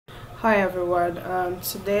Hi everyone.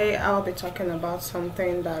 Today I'll be talking about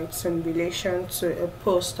something that's in relation to a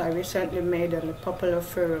post I recently made on the popular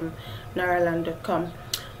forum Nairaland.com.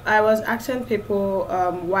 I was asking people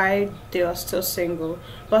why they are still single,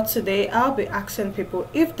 but today I'll be asking people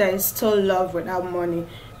if there is still love without money,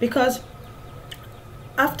 because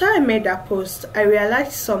after I made that post I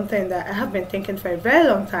realized something that I have been thinking for a very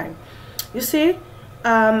long time. You see,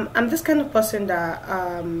 I'm this kind of person that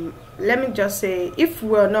let me just say, if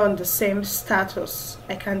we're not on the same status,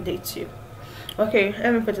 I can't date you. Okay,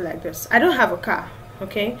 let me put it like this. I don't have a car,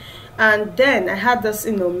 okay? And then I had this,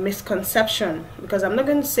 misconception, because I'm not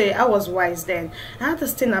going to say I was wise then. I had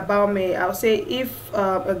this thing about me. I'll say if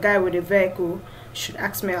a guy with a vehicle should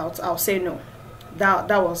ask me out, I'll say no. That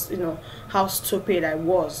was, how stupid I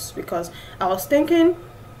was, because I was thinking,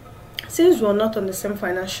 since we're not on the same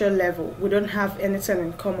financial level, we don't have anything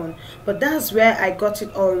in common. But that's where I got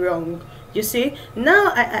it all wrong. You see,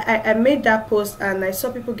 now I made that post and I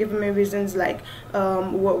saw people giving me reasons like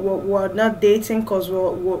we're not dating because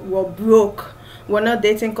we're broke. We're not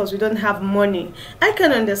dating because we don't have money. I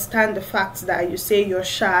can understand the fact that you say you're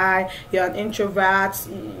shy, you're an introvert,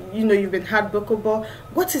 you've been heartbroken, but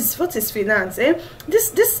what is finance? What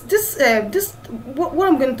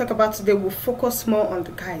I'm going to talk about today will focus more on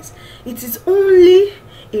the guys. It is only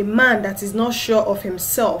a man that is not sure of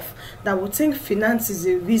himself that will think finance is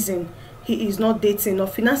a reason he is not dating, or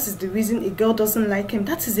finance is the reason a girl doesn't like him.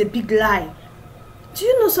 That is a big lie. Do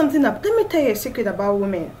you know something? Let me tell you a secret about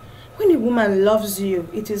women. When a woman loves you,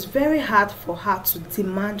 it is very hard for her to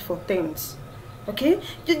demand for things. Okay?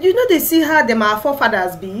 You know they see how them our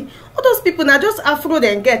forefathers be? All those people now just afro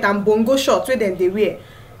then get and bongo shorts where then they wear.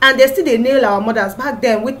 And they still they nail our mothers back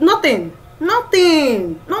then with nothing.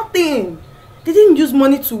 Nothing. They didn't use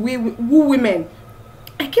money to woo women.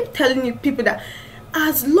 I keep telling you people that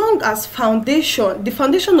as long as the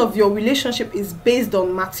foundation of your relationship is based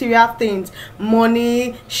on material things,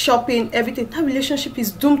 money, shopping, everything, that relationship is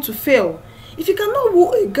doomed to fail. If you cannot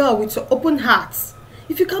woo a girl with your open heart,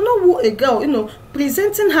 if you cannot woo a girl,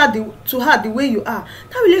 presenting her to her the way you are,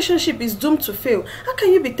 that relationship is doomed to fail. How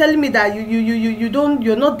can you be telling me that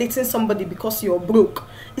you're not dating somebody because you're broke?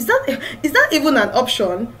 Is that even an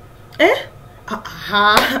option?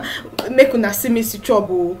 Make una see me see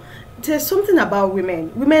trouble. There's something about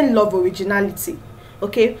women. Women love originality.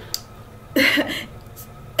 Okay?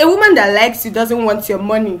 A woman that likes you doesn't want your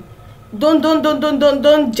money. Don't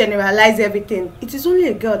generalize everything. It is only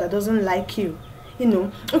a girl that doesn't like you.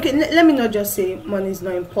 Okay, let me not just say money is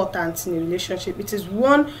not important in a relationship. It is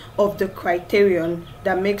one of the criterion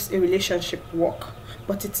that makes a relationship work,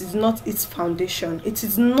 but it is not its foundation. It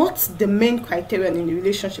is not the main criterion in a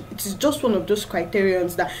relationship. It is just one of those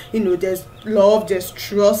criterions that, there's love, there's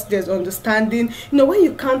trust, there's understanding. When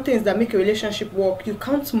you count things that make a relationship work, you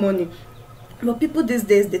count money. But people these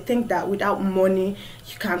days, they think that without money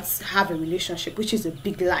you can't have a relationship, which is a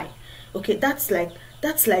big lie. Okay, that's like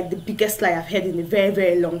the biggest lie I've heard in a very,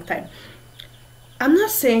 very long time. I'm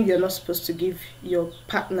not saying you're not supposed to give your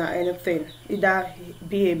partner anything, either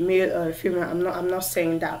be a male or a female. I'm not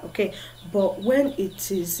saying that, okay? But when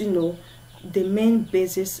it is, the main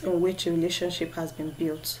basis on which a relationship has been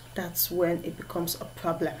built, that's when it becomes a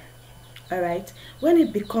problem. All right? When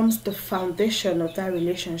it becomes the foundation of that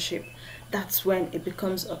relationship, that's when it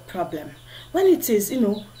becomes a problem. When it is,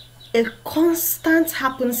 a constant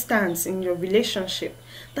happenstance in your relationship,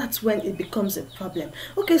 that's when it becomes a problem.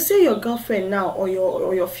 Okay, say your girlfriend now or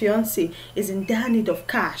your fiance is in dire need of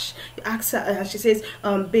cash. You ask her and she says,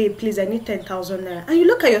 babe, please, I need 10,000 naira. And you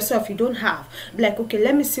look at yourself, you don't have. Like, okay,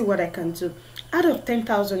 let me see what I can do. Out of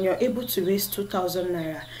 10,000, you're able to raise 2,000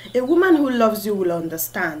 naira. A woman who loves you will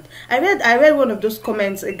understand. I read one of those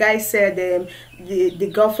comments. A guy said the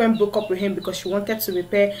girlfriend broke up with him because she wanted to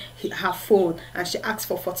repair her phone and she asked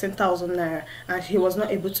for 14,000 naira and he was not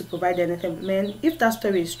able to provide anything. Man, if that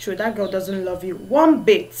story is true, that girl doesn't love you one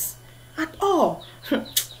bit at all.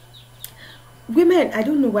 Women, I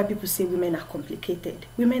don't know why people say women are complicated.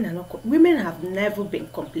 Women are not. Women have never been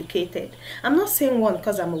complicated. I'm not saying one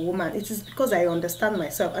because I'm a woman. It is because I understand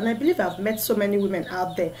myself, and I believe I've met so many women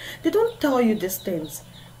out there. They don't tell you these things.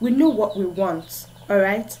 We know what we want. All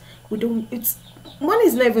right. We don't. Money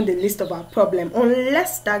is not even the least of our problem,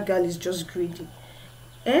 unless that girl is just greedy.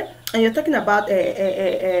 And you're talking about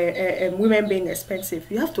women being expensive.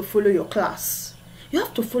 You have to follow your class. You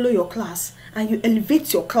have to follow your class and you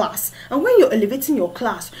elevate your class. And when you're elevating your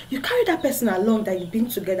class, you carry that person along that you've been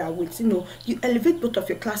together with. You elevate both of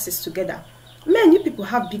your classes together. Men, you people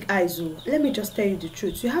have big eyes. Oh. Let me just tell you the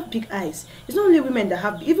truth. You have big eyes. It's not only women that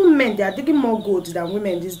have, even men, they are digging more gold than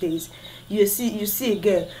women these days. You see a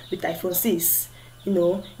girl with iPhone 6.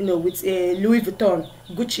 with a Louis Vuitton,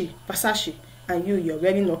 Gucci, Versace, and you're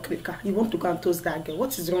wearing Okrika. You want to go and toast that girl.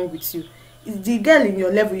 What is wrong with you? Is the girl in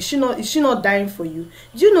your level, is she not dying for you?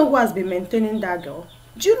 Do you know who has been maintaining that girl?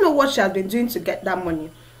 Do you know what she has been doing to get that money?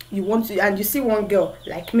 You want to, and you see one girl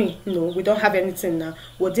like me, we don't have anything now.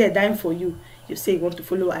 We're there dying for you. You say you want to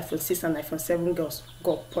follow iPhone 6 and iPhone 7 girls.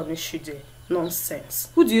 God punish you there. Nonsense.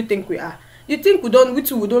 Who do you think we are? You think we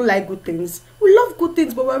don't like good things? We love good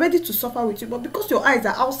things, but we're ready to suffer with you. But because your eyes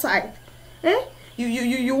are outside,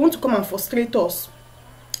 you want to come and frustrate us.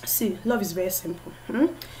 See, love is very simple.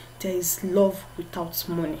 There is love without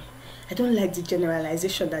money. I don't like the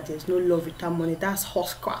generalization that there's no love without money. That's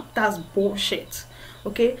horse crap. That's bullshit.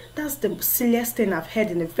 Okay? That's the silliest thing I've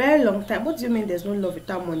heard in a very long time. What do you mean there's no love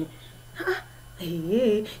without money?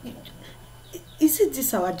 Hey, is it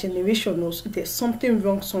this our generation, or there's something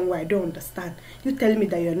wrong somewhere? I don't understand. You tell me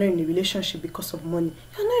that you're not in a relationship because of money.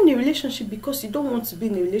 You're not in a relationship because you don't want to be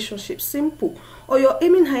in a relationship. Simple. Or you're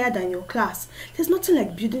aiming higher than your class. There's nothing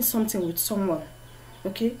like building something with someone.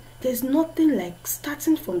 Okay? There's nothing like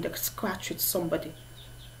starting from the scratch with somebody.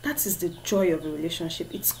 That is the joy of a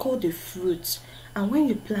relationship. It's called a fruit. And when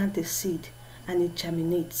you plant a seed and it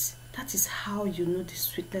germinates, that is how you know the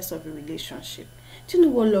sweetness of a relationship. Do you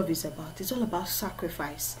know what love is about? It's all about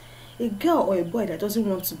sacrifice. A girl or a boy that doesn't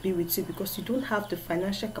want to be with you because you don't have the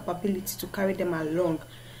financial capability to carry them along,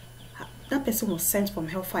 that person was sent from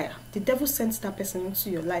hellfire. The devil sent that person into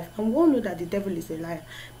your life. And we all know that the devil is a liar.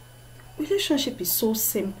 Relationship is so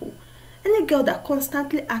simple. Any girl that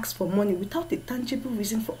constantly asks for money without a tangible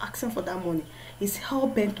reason for asking for that money is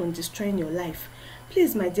hell-bent on destroying your life.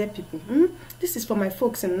 Please, my dear people, this is for my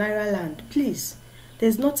folks in Naira land. Please,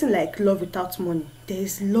 there's nothing like love without money. There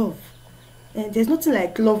is love. And there's nothing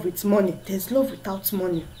like love with money. There's love without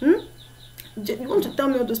money. You want to tell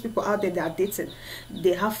me all those people out there that are dating,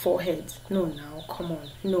 they have foreheads? No, now, come on.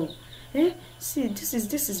 No. See, this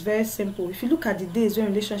is very simple. If you look at the days when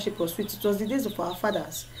relationship was sweet, it was the days of our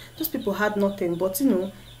fathers. Those people had nothing, but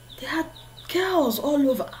they had girls all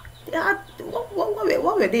over. They had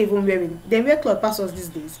what were they even wearing? They wear cloth past us these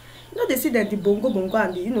days. They see that the bongo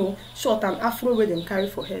and the short and afro where they carry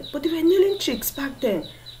for head. But they were kneeling chicks back then.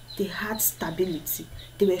 They had stability.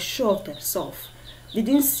 They were sure of themselves. They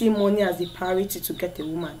didn't see money as the priority to get a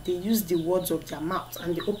woman. They used the words of their mouth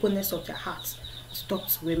and the openness of their hearts to talk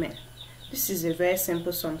to women. This is a very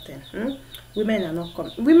simple something. Women are not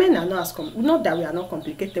as not that we are not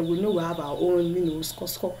complicated. We know we have our own,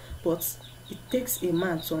 score. But it takes a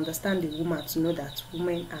man to understand a woman to know that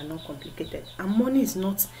women are not complicated. And money is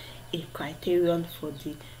not a criterion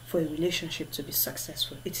for a relationship to be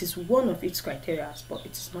successful. It is one of its criteria, but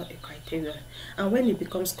it is not a criterion. And when it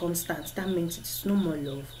becomes constant, that means it is no more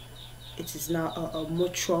love. It is now a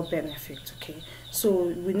mutual benefit. Okay, so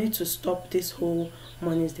we need to stop this whole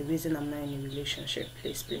money is the reason I'm not in a relationship.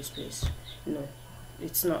 Please.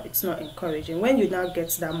 It's not encouraging. When you now get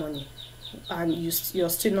that money and you're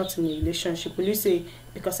still not in a relationship, will you say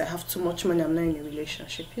because I have too much money I'm not in a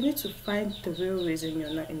relationship? You need to find the real reason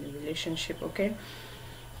you're not in a relationship. Okay,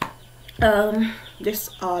 this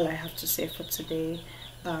is all I have to say for today.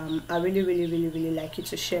 I really like you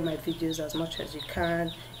to share my videos as much as you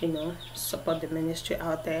can, support the ministry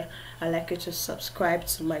out there. I like you to subscribe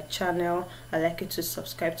to my channel. I like you to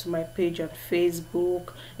subscribe to my page on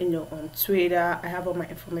Facebook, on Twitter. I have all my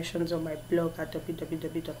information on my blog at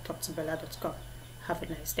www.talktobella.com. Have a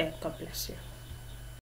nice day and God bless you.